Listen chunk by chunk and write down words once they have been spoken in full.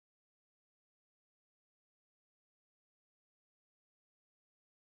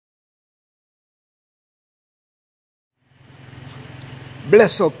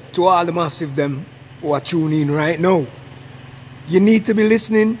Bless up to all the massive them who are tuning in right now. You need to be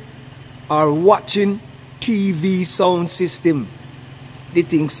listening or watching TV sound system. The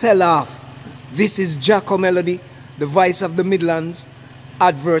thing sell off. This is Jacko Melody, the voice of the Midlands,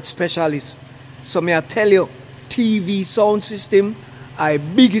 advert specialist. So may I tell you, TV sound system are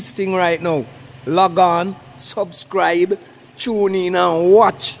biggest thing right now. Log on, subscribe, tune in and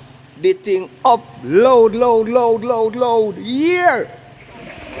watch the thing up. Load, yeah!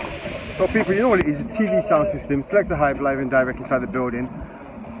 So people, you know what it is, it's TV sound system, Selekta Hype live and direct inside the building.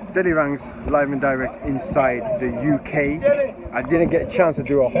 Delly Ranks live and direct inside the UK. I didn't get a chance to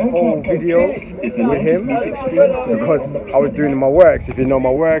do a whole video with him because I was doing my works. If you know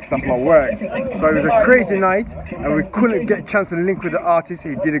my works, that's my works. So it was a crazy night and we couldn't get a chance to link with the artist.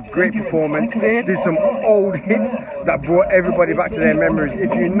 He did a great performance, did some old hits that brought everybody back to their memories.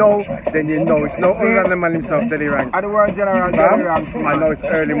 If you know, then you know. It's no other than the man himself, Delly Ranks. I know it's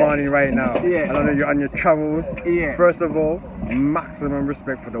early morning right now. Yeah. And I know you're on your travels. Yeah. First of all, maximum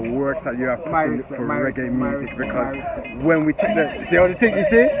respect for the works that you have put in for reggae music, because when we take the, see how the thing, you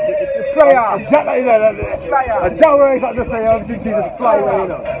see? It's fly out. A jack works like the say, I think you just fly away, you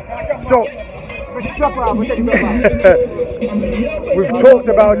know. So, we've talked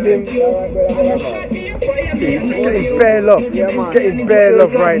about him. See, he's just getting bare love. He's getting bare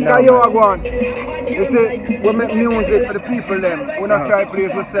love right now. You see, we make music for the people then. We not try to play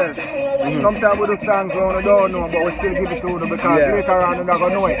it ourselves. Sometimes we do songs we don't know, but we still give it to them because later on they're not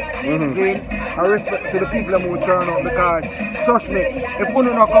going to know it. See? I respect to the people who turn up, because trust me, if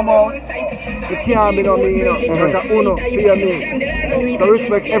Uno not come out, it can't be no me, you know. Because Uno pay me. So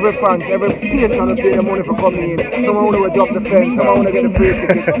respect every fans, every patron who pay the money for coming in. Someone who will drop the fence, someone who get the free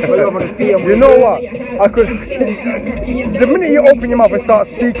ticket, but you want to see them. You know what? I could see, the minute you open your mouth and start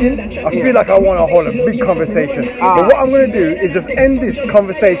speaking, I feel like I want to hold a big conversation. But what I'm going to do is just end this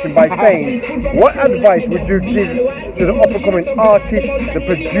conversation by saying, what advice would you give to the up-and-coming artists, the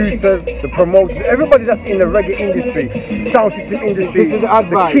producers, the promoters, everybody that's in the reggae industry, sound system industry? This is the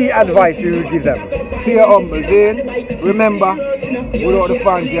advice. The key advice you would give them. Stay humble, Zane. Remember, without the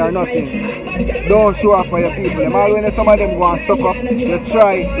fans, you are nothing. Don't show up for your people. When some of them go and stuck up, you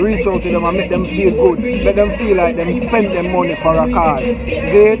try, reach out to them and make them feel good. Make them feel like them spend their money for a cause.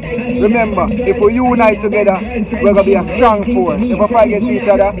 Zane, remember, if we unite together, we're going to be a strong force. If we fight against each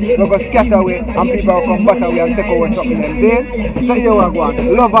other, we're going to scatter away and people will come back away and take away something else. Zane, so here we go.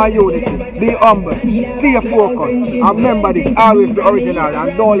 Love and unity. Be humble. Stay focused. And remember this, always be original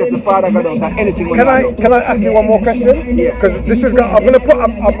and don't let the Father go down to anything. Can I ask you one more question? Yeah. Because this is I'm gonna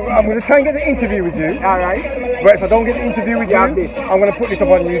try and get the interview with you. Alright. But if I don't get the interview with you, I'm gonna put this up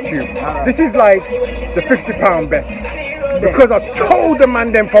on YouTube. This is like the £50 bet. Because I told the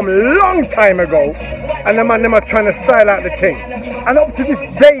man them from a long time ago, and the man them are trying to style out the thing. And up to this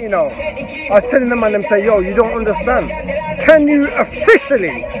day, you know, I was telling the man them, say, yo, you don't understand. Can you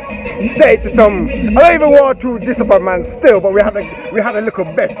officially say to some, I don't even want to disappoint man still, but we had a little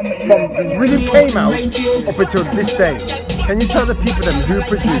bet from the rhythm came out up until this day. Can you tell the people them who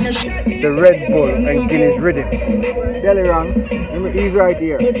produced the Red Bull and Guinness rhythm? Delly Ranks, he's right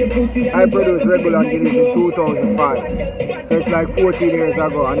here. I produced Red Bull and Guinness in 2005. So it's like 14 years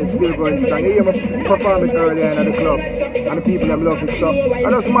ago and it's still going strong. You hear me perform it earlier in the club and the people them love it. So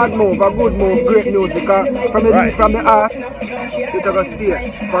and that's mad move, a good move, great music. From the heart, it's going to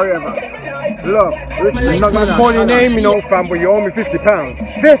stay forever. Love, respect. I'm not going to call your name, you know, fam, but you owe me £50.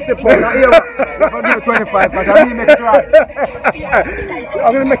 £50? I hear if I do 25, because I make it right.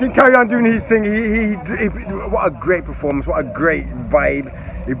 I'm going to make him carry on doing his thing. He what a great performance, what a great vibe.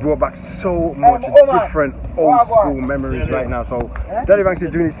 He brought back so much different old school memories right now. So Delly Ranks is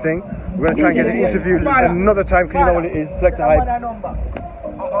doing his thing. We're going to try and get an interview another time, because you know what it is, Selekta Hype.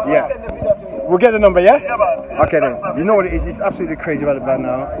 Yeah. We'll get the number, yeah? Okay then. You know what it is, it's absolutely crazy about the band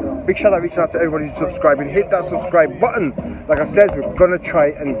now. Big shout out, reaching out to everybody who's subscribing. Hit that subscribe button. Like I said, we're going to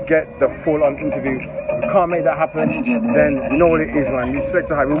try and get the full on interview. If we can't make that happen, then you know what it is, man. It's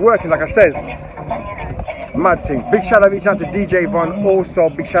Selekta Hype. We're working, like I said. Mad thing. Big shout out reaching out to DJ Von. Also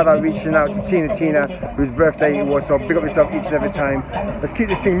big shout out reaching out to Tina whose birthday it was. So big up yourself each and every time. Let's keep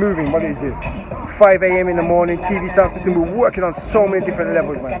this thing moving. What is it? 5 AM in the morning, TV sound system. We're working on so many different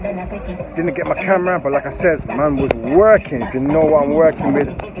levels, man. Didn't get my camera, but like I said, man was working. If you know what I'm working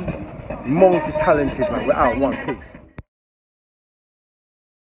with, multi-talented, man. We're out. One, peace.